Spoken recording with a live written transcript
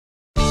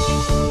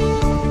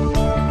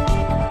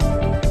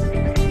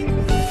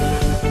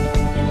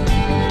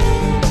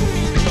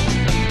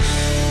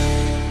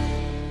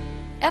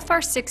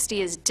FR60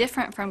 is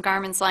different from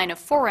Garmin's line of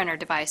Forerunner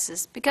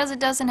devices because it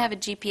doesn't have a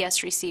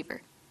GPS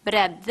receiver, but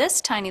add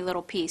this tiny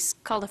little piece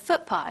called a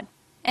footpod,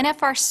 and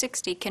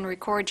FR60 can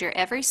record your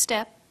every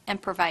step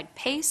and provide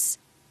pace,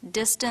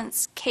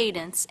 distance,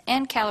 cadence,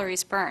 and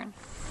calories burned.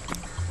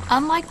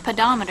 Unlike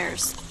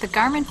pedometers, the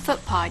Garmin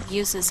footpod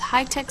uses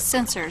high-tech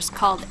sensors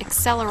called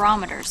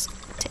accelerometers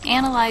to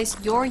analyze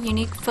your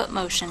unique foot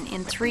motion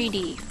in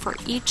 3D for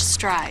each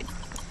stride,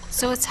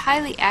 so it's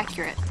highly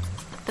accurate.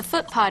 The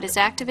footpod is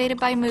activated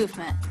by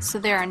movement, so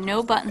there are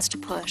no buttons to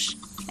push,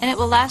 and it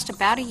will last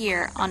about a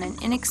year on an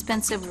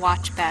inexpensive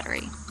watch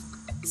battery.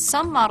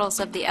 Some models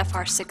of the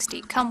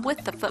FR60 come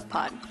with the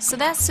footpod, so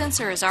that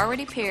sensor is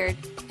already paired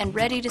and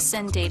ready to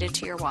send data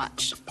to your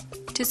watch.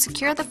 To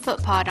secure the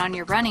footpod on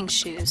your running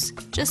shoes,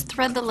 just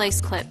thread the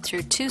lace clip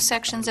through 2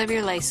 sections of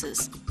your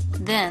laces.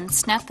 Then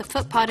snap the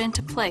footpod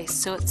into place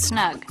so it's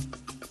snug.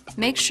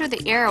 Make sure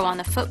the arrow on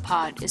the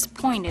footpod is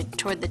pointed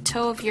toward the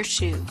toe of your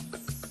shoe.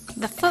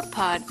 The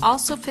footpod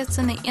also fits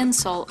in the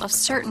insole of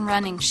certain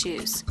running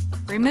shoes.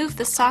 Remove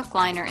the sock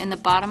liner in the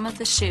bottom of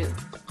the shoe.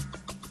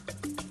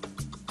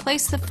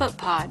 Place the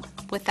footpod,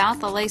 without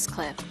the lace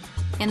clip,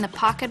 in the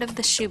pocket of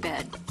the shoe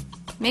bed.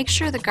 Make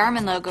sure the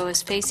Garmin logo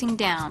is facing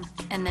down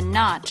and the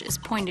notch is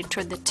pointed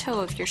toward the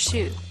toe of your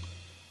shoe.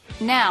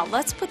 Now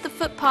let's put the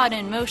footpod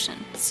in motion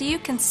so you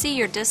can see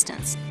your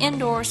distance,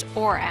 indoors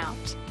or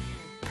out.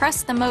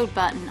 Press the mode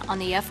button on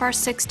the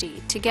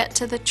FR60 to get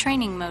to the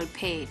training mode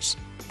page.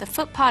 The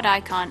footpod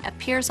icon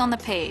appears on the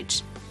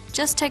page.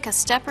 Just take a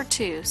step or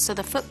two so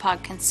the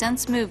footpod can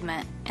sense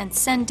movement and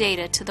send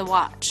data to the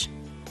watch.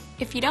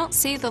 If you don't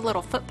see the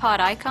little footpod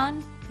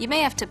icon, you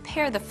may have to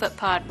pair the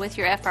footpod with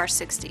your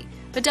FR60,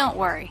 but don't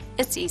worry,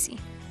 it's easy.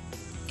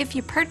 If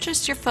you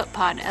purchased your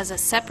footpod as a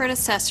separate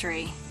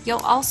accessory, you'll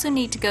also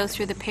need to go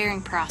through the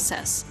pairing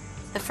process.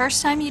 The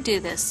first time you do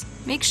this,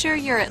 make sure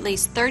you're at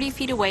least 30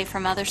 feet away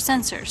from other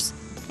sensors.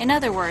 In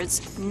other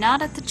words,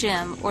 not at the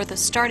gym or the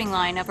starting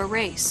line of a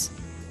race.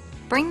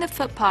 Bring the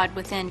footpod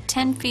within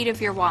 10 feet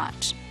of your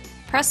watch.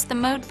 Press the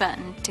mode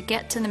button to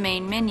get to the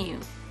main menu.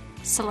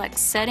 Select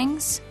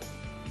Settings,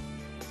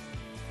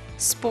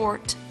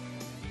 Sport,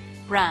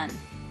 Run.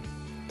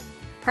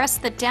 Press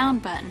the down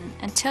button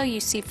until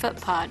you see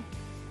footpod.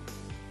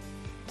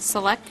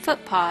 Select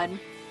footpod,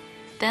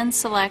 then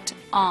select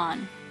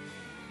On.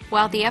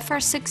 While the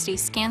FR60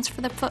 scans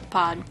for the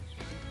footpod,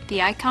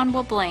 the icon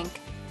will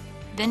blink,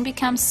 then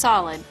become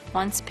solid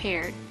once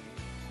paired.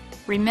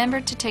 Remember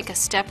to take a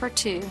step or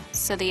two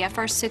so the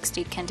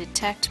FR60 can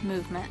detect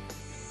movement.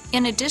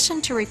 In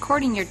addition to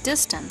recording your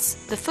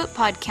distance, the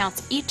footpod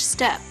counts each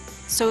step,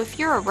 so if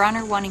you're a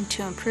runner wanting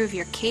to improve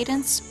your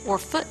cadence or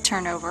foot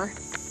turnover,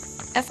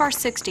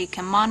 FR60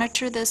 can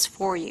monitor this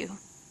for you.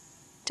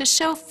 To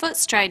show foot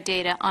stride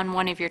data on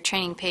one of your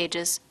training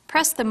pages,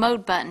 press the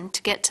mode button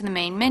to get to the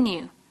main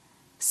menu.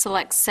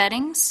 Select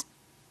Settings,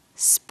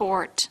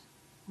 Sport,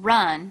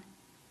 Run,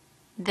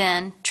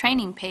 then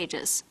Training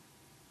Pages.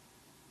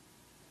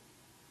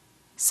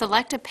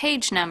 Select a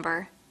page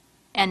number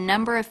and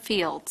number of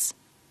fields.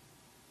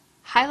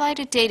 Highlight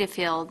a data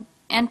field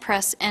and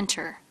press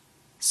Enter.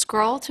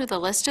 Scroll through the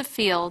list of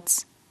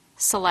fields,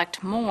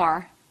 select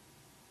More,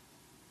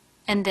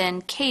 and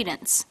then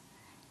Cadence.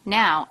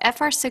 Now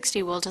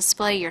FR60 will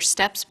display your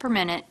steps per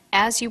minute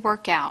as you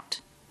work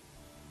out.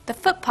 The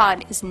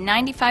footpod is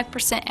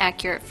 95%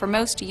 accurate for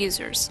most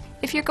users.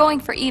 If you're going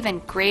for even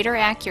greater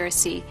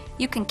accuracy,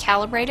 you can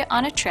calibrate it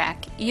on a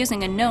track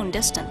using a known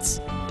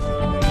distance.